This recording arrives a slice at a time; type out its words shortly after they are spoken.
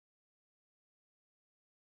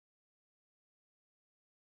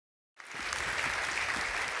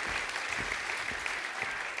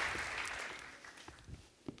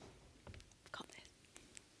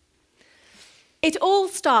It all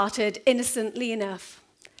started innocently enough.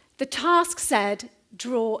 The task said,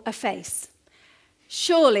 draw a face.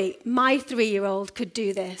 Surely my 3-year-old could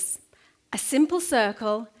do this. A simple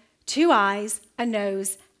circle, 2 eyes, a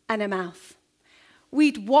nose, and a mouth.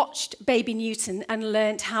 We'd watched Baby Newton and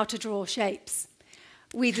learnt how to draw shapes.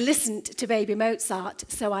 We'd listened to Baby Mozart,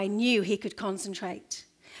 so I knew he could concentrate.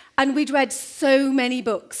 And we'd read so many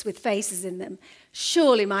books with faces in them.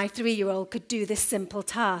 Surely my 3-year-old could do this simple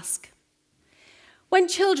task. When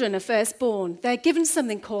children are first born, they're given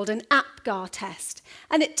something called an APGAR test,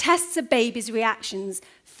 and it tests a baby's reactions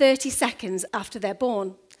 30 seconds after they're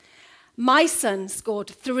born. My son scored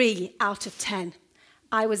 3 out of 10.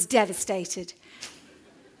 I was devastated.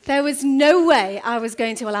 There was no way I was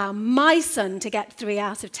going to allow my son to get 3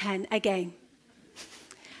 out of 10 again.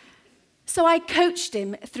 So I coached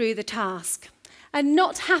him through the task, and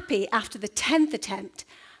not happy after the 10th attempt,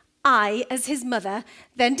 I, as his mother,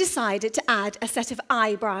 then decided to add a set of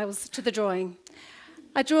eyebrows to the drawing.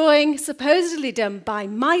 A drawing supposedly done by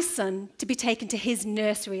my son to be taken to his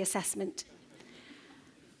nursery assessment.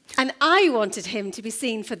 And I wanted him to be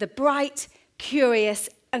seen for the bright, curious,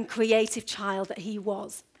 and creative child that he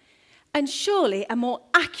was. And surely a more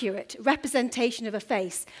accurate representation of a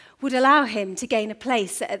face would allow him to gain a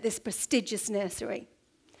place at this prestigious nursery.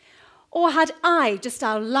 Or had I just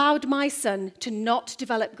allowed my son to not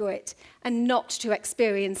develop grit and not to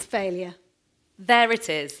experience failure? There it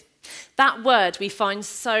is. That word we find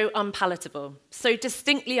so unpalatable, so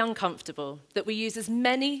distinctly uncomfortable, that we use as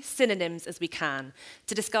many synonyms as we can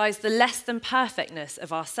to disguise the less than perfectness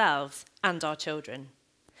of ourselves and our children.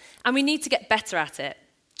 And we need to get better at it.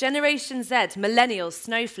 Generation Z, millennials,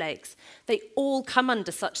 snowflakes, they all come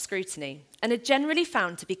under such scrutiny and are generally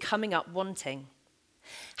found to be coming up wanting.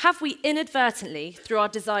 Have we inadvertently, through our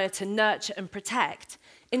desire to nurture and protect,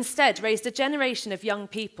 instead raised a generation of young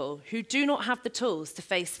people who do not have the tools to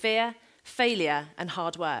face fear, failure, and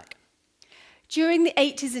hard work? During the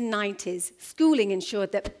 80s and 90s, schooling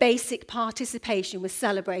ensured that basic participation was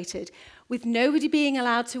celebrated, with nobody being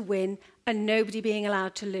allowed to win and nobody being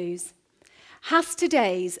allowed to lose. Has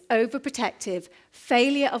today's overprotective,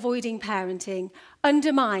 failure-avoiding parenting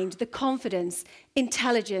undermined the confidence,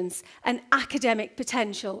 intelligence, and academic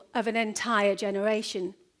potential of an entire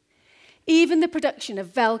generation? Even the production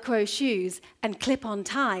of Velcro shoes and clip-on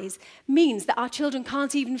ties means that our children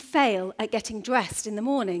can't even fail at getting dressed in the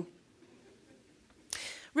morning.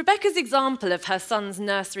 Rebecca's example of her son's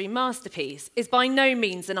nursery masterpiece is by no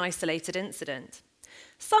means an isolated incident.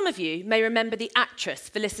 Some of you may remember the actress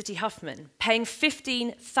Felicity Huffman paying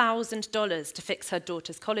 $15,000 to fix her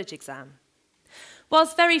daughter's college exam.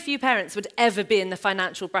 Whilst very few parents would ever be in the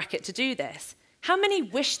financial bracket to do this, how many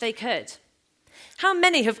wish they could? How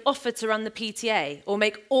many have offered to run the PTA or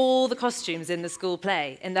make all the costumes in the school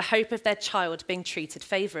play in the hope of their child being treated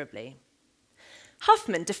favourably?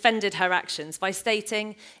 Huffman defended her actions by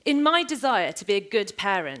stating, "In my desire to be a good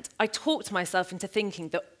parent, I talked myself into thinking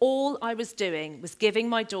that all I was doing was giving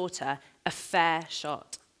my daughter a fair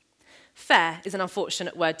shot." Fair is an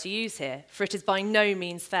unfortunate word to use here, for it is by no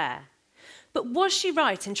means fair. But was she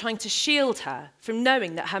right in trying to shield her from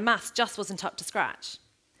knowing that her maths just wasn't up to scratch?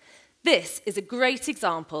 This is a great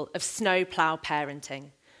example of snowplough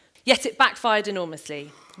parenting. Yet it backfired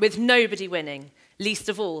enormously, with nobody winning, least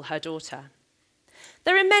of all her daughter.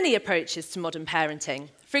 There are many approaches to modern parenting.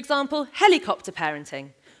 For example, helicopter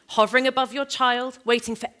parenting, hovering above your child,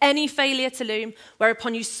 waiting for any failure to loom,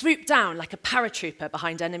 whereupon you swoop down like a paratrooper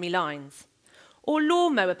behind enemy lines. Or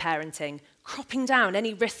lawnmower parenting, cropping down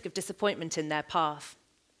any risk of disappointment in their path.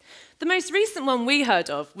 The most recent one we heard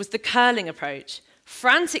of was the curling approach,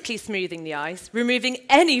 frantically smoothing the ice, removing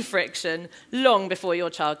any friction long before your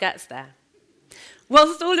child gets there.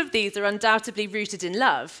 Whilst all of these are undoubtedly rooted in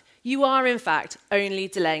love, you are, in fact, only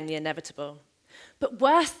delaying the inevitable. But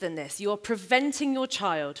worse than this, you are preventing your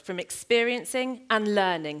child from experiencing and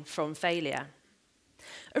learning from failure.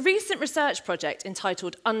 A recent research project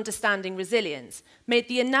entitled Understanding Resilience made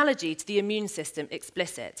the analogy to the immune system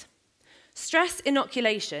explicit. Stress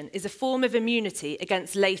inoculation is a form of immunity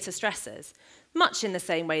against later stressors, much in the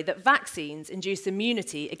same way that vaccines induce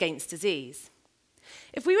immunity against disease.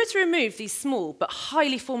 If we were to remove these small but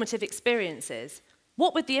highly formative experiences,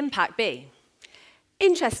 what would the impact be?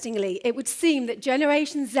 Interestingly, it would seem that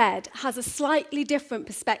Generation Z has a slightly different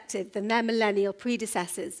perspective than their millennial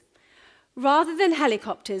predecessors. Rather than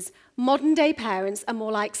helicopters, modern-day parents are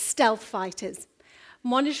more like stealth fighters,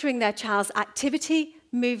 monitoring their child's activity,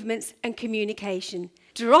 movements, and communication,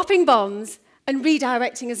 dropping bombs and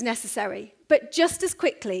redirecting as necessary, but just as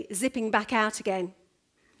quickly zipping back out again.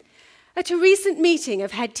 At a recent meeting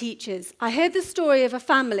of head teachers, I heard the story of a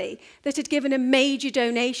family that had given a major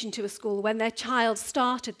donation to a school when their child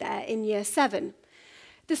started there in Year 7.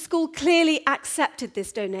 The school clearly accepted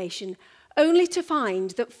this donation, only to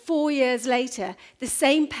find that 4 years later, the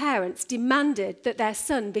same parents demanded that their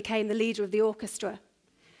son became the leader of the orchestra.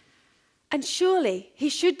 And surely he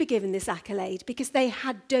should be given this accolade because they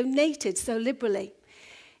had donated so liberally,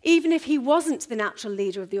 even if he wasn't the natural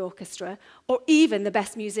leader of the orchestra or even the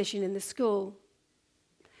best musician in the school.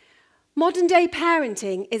 Modern-day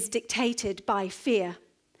parenting is dictated by fear.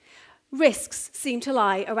 Risks seem to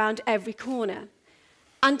lie around every corner.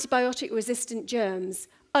 Antibiotic-resistant germs,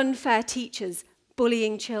 unfair teachers,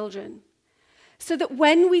 bullying children. So that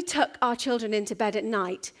when we tuck our children into bed at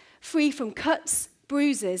night, free from cuts,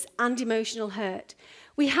 bruises, and emotional hurt,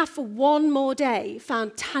 we have for one more day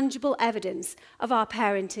found tangible evidence of our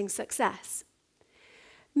parenting success.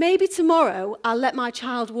 Maybe tomorrow I'll let my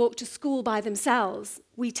child walk to school by themselves,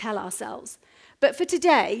 we tell ourselves. But for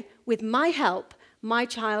today, with my help, my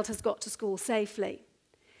child has got to school safely.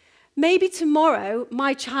 Maybe tomorrow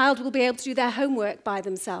my child will be able to do their homework by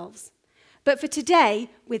themselves. But for today,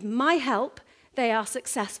 with my help, they are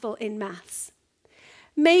successful in maths.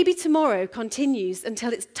 Maybe tomorrow continues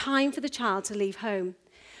until it's time for the child to leave home,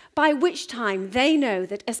 by which time they know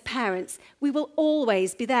that as parents, we will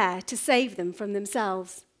always be there to save them from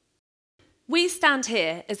themselves. We stand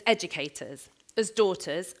here as educators, as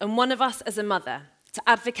daughters, and one of us as a mother, to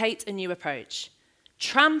advocate a new approach: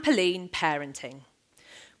 trampoline parenting.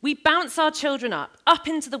 We bounce our children up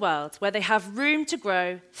into the world where they have room to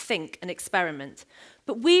grow, think, and experiment,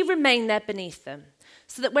 but we remain there beneath them,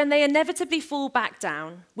 so that when they inevitably fall back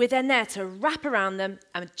down, we're then there to wrap around them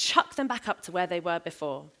and chuck them back up to where they were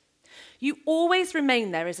before. You always remain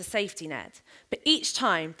there as a safety net, but each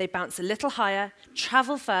time they bounce a little higher,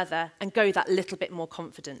 travel further, and go that little bit more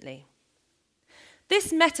confidently.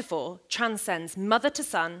 This metaphor transcends mother to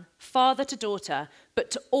son, father to daughter, but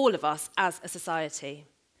to all of us as a society.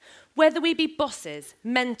 Whether we be bosses,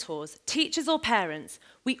 mentors, teachers, or parents,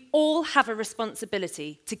 we all have a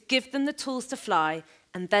responsibility to give them the tools to fly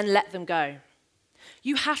and then let them go.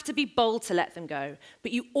 You have to be bold to let them go,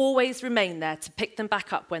 but you always remain there to pick them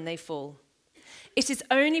back up when they fall. It is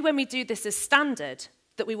only when we do this as standard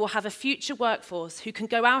that we will have a future workforce who can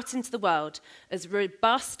go out into the world as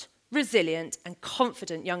robust, resilient, and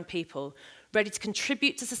confident young people, ready to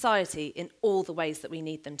contribute to society in all the ways that we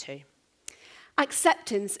need them to.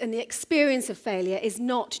 Acceptance and the experience of failure is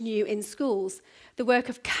not new in schools. The work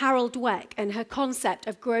of Carol Dweck and her concept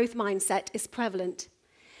of growth mindset is prevalent.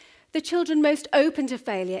 The children most open to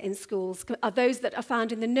failure in schools are those that are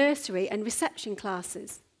found in the nursery and reception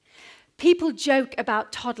classes. People joke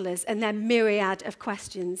about toddlers and their myriad of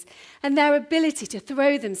questions and their ability to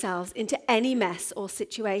throw themselves into any mess or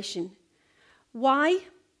situation. Why?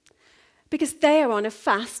 Because they are on a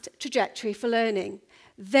fast trajectory for learning.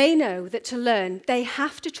 They know that to learn, they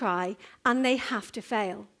have to try and they have to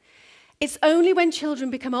fail. It's only when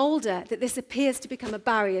children become older that this appears to become a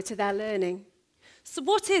barrier to their learning. So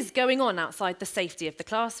what is going on outside the safety of the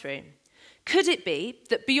classroom? Could it be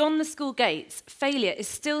that beyond the school gates, failure is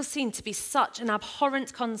still seen to be such an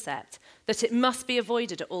abhorrent concept that it must be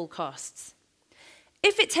avoided at all costs?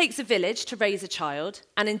 If it takes a village to raise a child,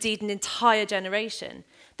 and indeed an entire generation,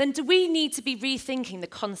 then do we need to be rethinking the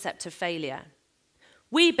concept of failure?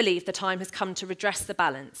 We believe the time has come to redress the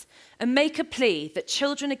balance and make a plea that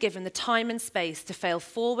children are given the time and space to fail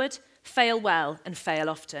forward, fail well, and fail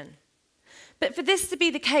often. But for this to be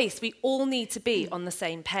the case, we all need to be on the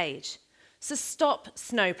same page. So stop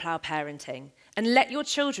snowplough parenting and let your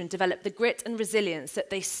children develop the grit and resilience that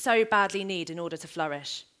they so badly need in order to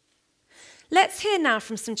flourish. Let's hear now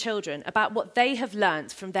from some children about what they have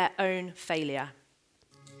learnt from their own failure.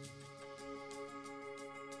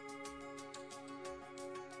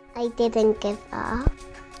 I didn't give up.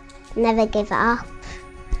 Never give up.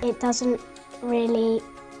 It doesn't really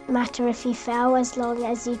matter if you fail as long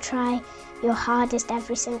as you try your hardest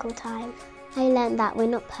every single time. I learned that we're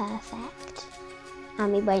not perfect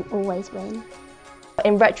and we won't always win.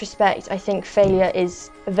 In retrospect, I think failure is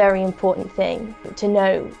a very important thing, to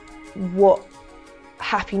know what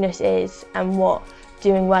happiness is and what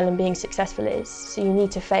doing well and being successful is. So you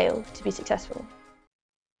need to fail to be successful.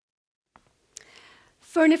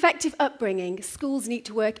 For an effective upbringing, schools need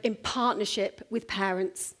to work in partnership with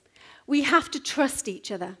parents. We have to trust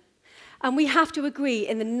each other. And we have to agree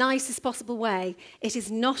in the nicest possible way, it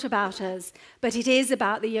is not about us, but it is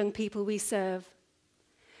about the young people we serve.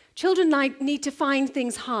 Children need to find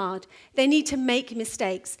things hard, they need to make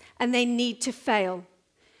mistakes, and they need to fail.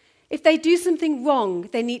 If they do something wrong,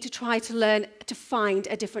 they need to try to learn to find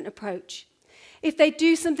a different approach. If they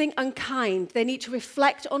do something unkind, they need to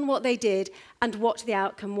reflect on what they did and what the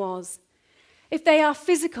outcome was. If they are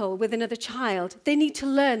physical with another child, they need to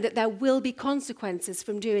learn that there will be consequences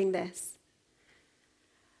from doing this.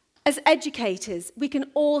 As educators, we can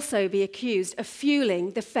also be accused of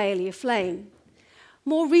fueling the failure flame.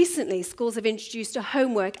 More recently, schools have introduced a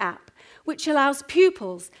homework app which allows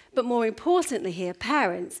pupils, but more importantly here,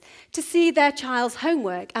 parents, to see their child's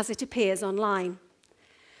homework as it appears online.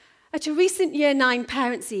 At a recent Year 9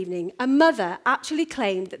 parents' evening, a mother actually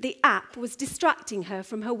claimed that the app was distracting her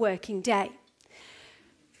from her working day.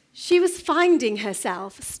 She was finding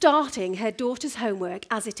herself starting her daughter's homework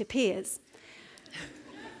as it appears,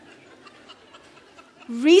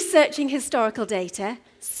 researching historical data,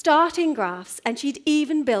 starting graphs, and she'd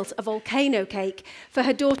even built a volcano cake for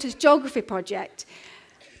her daughter's geography project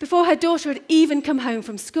before her daughter had even come home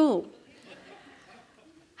from school.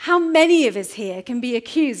 How many of us here can be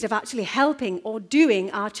accused of actually helping or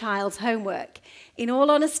doing our child's homework? In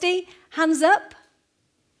all honesty, hands up.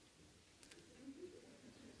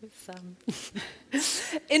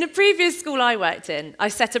 In a previous school I worked in, I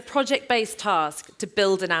set a project-based task to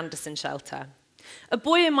build an Anderson shelter. A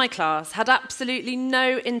boy in my class had absolutely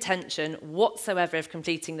no intention whatsoever of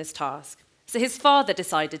completing this task, so his father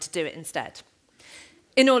decided to do it instead.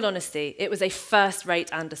 In all honesty, it was a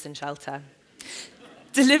first-rate Anderson shelter,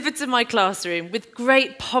 delivered to my classroom with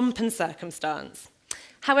great pomp and circumstance.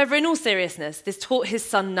 However, in all seriousness, this taught his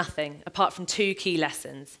son nothing apart from 2 key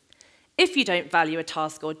lessons. If you don't value a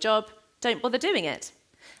task or job, don't bother doing it.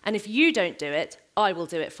 And if you don't do it, I will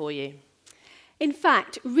do it for you. In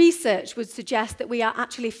fact, research would suggest that we are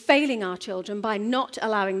actually failing our children by not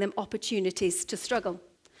allowing them opportunities to struggle.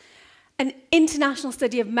 An international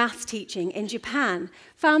study of maths teaching in Japan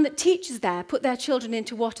found that teachers there put their children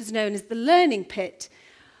into what is known as the learning pit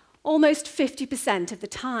almost 50% of the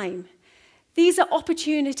time. These are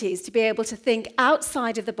opportunities to be able to think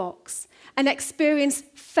outside of the box and experience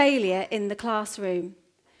failure in the classroom.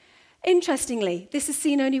 Interestingly, this is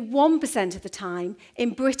seen only 1% of the time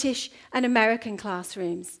in British and American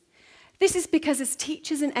classrooms. This is because as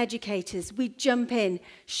teachers and educators, we jump in,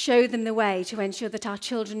 show them the way to ensure that our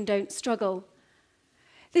children don't struggle.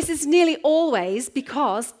 This is nearly always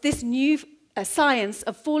because this new science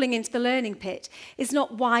of falling into the learning pit is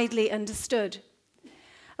not widely understood.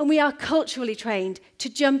 And we are culturally trained to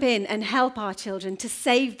jump in and help our children to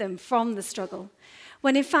save them from the struggle,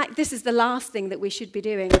 when in fact this is the last thing that we should be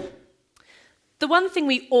doing. The one thing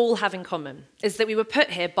we all have in common is that we were put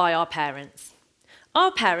here by our parents.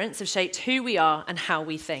 Our parents have shaped who we are and how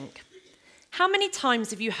we think. How many times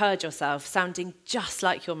have you heard yourself sounding just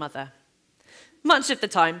like your mother? Much of the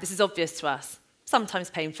time, this is obvious to us, sometimes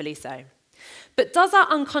painfully so. But does our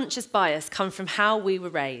unconscious bias come from how we were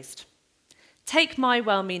raised? Take my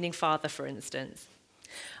well-meaning father, for instance.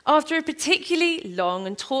 After a particularly long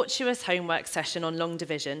and tortuous homework session on long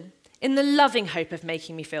division, in the loving hope of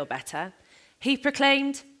making me feel better, he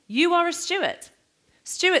proclaimed, "You are a Stewart.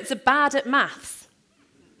 Stewarts are bad at maths."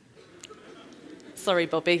 Sorry,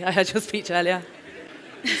 Bobby, I heard your speech earlier.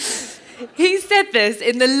 He said this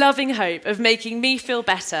in the loving hope of making me feel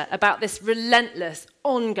better about this relentless,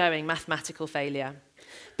 ongoing mathematical failure.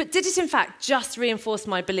 But did it in fact just reinforce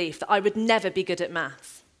my belief that I would never be good at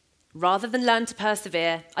maths? Rather than learn to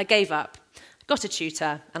persevere, I gave up, got a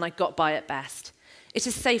tutor, and I got by at best. It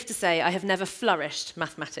is safe to say I have never flourished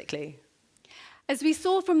mathematically. As we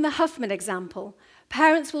saw from the Huffman example,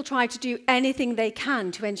 parents will try to do anything they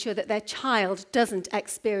can to ensure that their child doesn't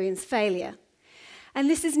experience failure. And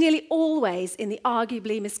this is nearly always in the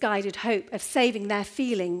arguably misguided hope of saving their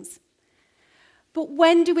feelings. But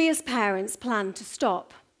when do we as parents plan to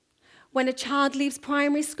stop? When a child leaves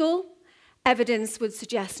primary school? Evidence would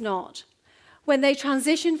suggest not. When they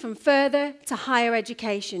transition from further to higher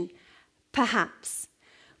education? Perhaps.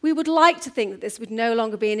 We would like to think that this would no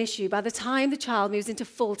longer be an issue by the time the child moves into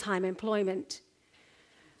full-time employment.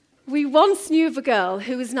 We once knew of a girl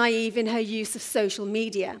who was naive in her use of social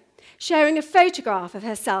media, sharing a photograph of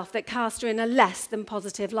herself that cast her in a less than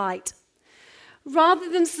positive light. Rather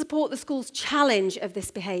than support the school's challenge of this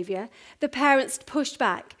behaviour, the parents pushed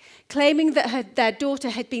back, claiming that their daughter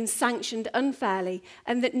had been sanctioned unfairly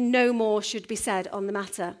and that no more should be said on the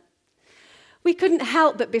matter. We couldn't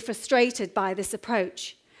help but be frustrated by this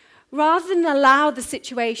approach. Rather than allow the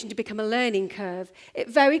situation to become a learning curve, it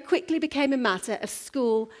very quickly became a matter of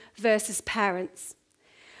school versus parents.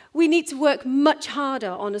 We need to work much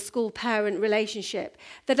harder on a school-parent relationship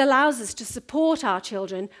that allows us to support our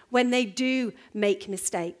children when they do make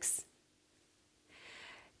mistakes.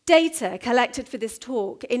 Data collected for this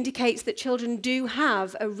talk indicates that children do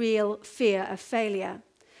have a real fear of failure.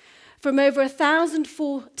 From over 1,000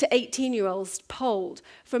 4 to 18-year-olds polled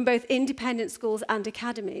from both independent schools and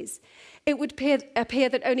academies, it would appear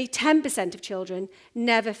that only 10% of children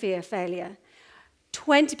never fear failure.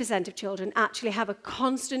 20% of children actually have a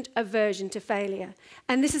constant aversion to failure,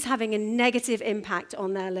 and this is having a negative impact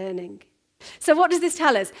on their learning. So what does this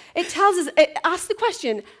tell us? It asks the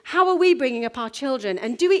question, how are we bringing up our children,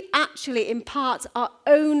 and do we actually impart our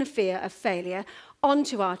own fear of failure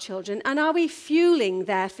onto our children, and are we fueling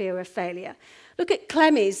their fear of failure? Look at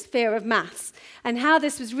Clemmie's fear of maths and how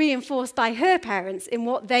this was reinforced by her parents in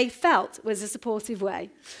what they felt was a supportive way.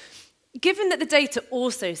 Given that the data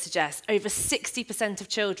also suggests over 60% of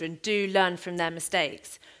children do learn from their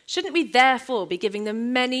mistakes, shouldn't we therefore be giving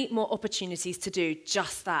them many more opportunities to do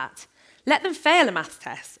just that? Let them fail a maths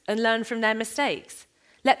test and learn from their mistakes.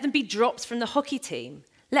 Let them be dropped from the hockey team.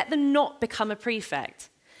 Let them not become a prefect.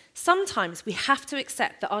 Sometimes we have to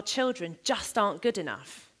accept that our children just aren't good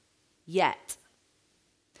enough. Yet.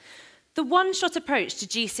 The one-shot approach to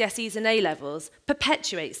GCSEs and A-levels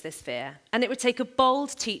perpetuates this fear, and it would take a bold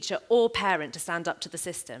teacher or parent to stand up to the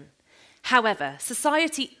system. However,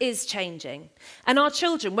 society is changing, and our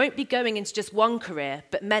children won't be going into just one career,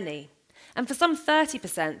 but many. And for some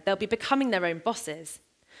 30%, they'll be becoming their own bosses.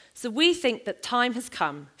 So we think that time has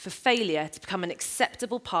come for failure to become an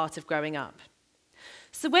acceptable part of growing up.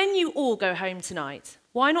 So when you all go home tonight,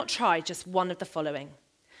 why not try just one of the following?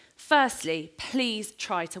 Firstly, please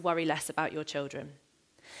try to worry less about your children.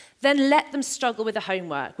 Then let them struggle with the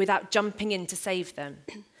homework without jumping in to save them.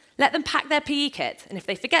 Let them pack their PE kit, and if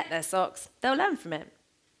they forget their socks, they'll learn from it.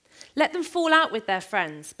 Let them fall out with their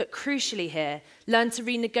friends, but crucially here, learn to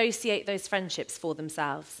renegotiate those friendships for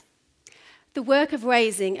themselves. The work of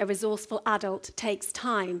raising a resourceful adult takes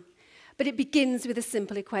time, but it begins with a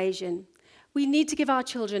simple equation. We need to give our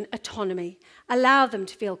children autonomy, allow them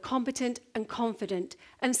to feel competent and confident,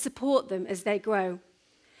 and support them as they grow.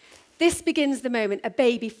 This begins the moment a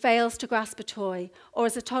baby fails to grasp a toy, or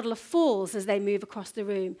as a toddler falls as they move across the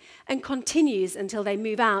room, and continues until they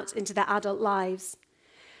move out into their adult lives.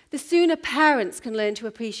 The sooner parents can learn to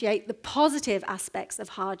appreciate the positive aspects of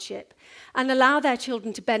hardship and allow their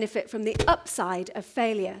children to benefit from the upside of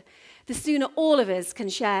failure, the sooner all of us can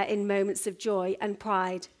share in moments of joy and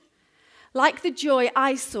pride. Like the joy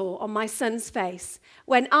I saw on my son's face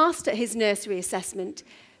when asked at his nursery assessment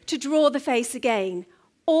to draw the face again,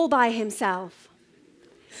 all by himself.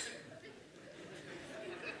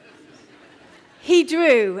 He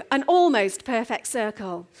drew an almost perfect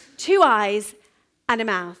circle, 2 eyes and a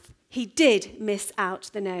mouth. He did miss out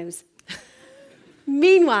the nose.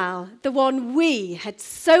 Meanwhile, the one we had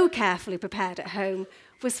so carefully prepared at home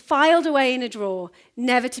was filed away in a drawer,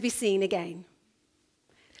 never to be seen again.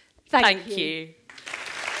 Thank you. you.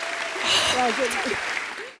 Well, good.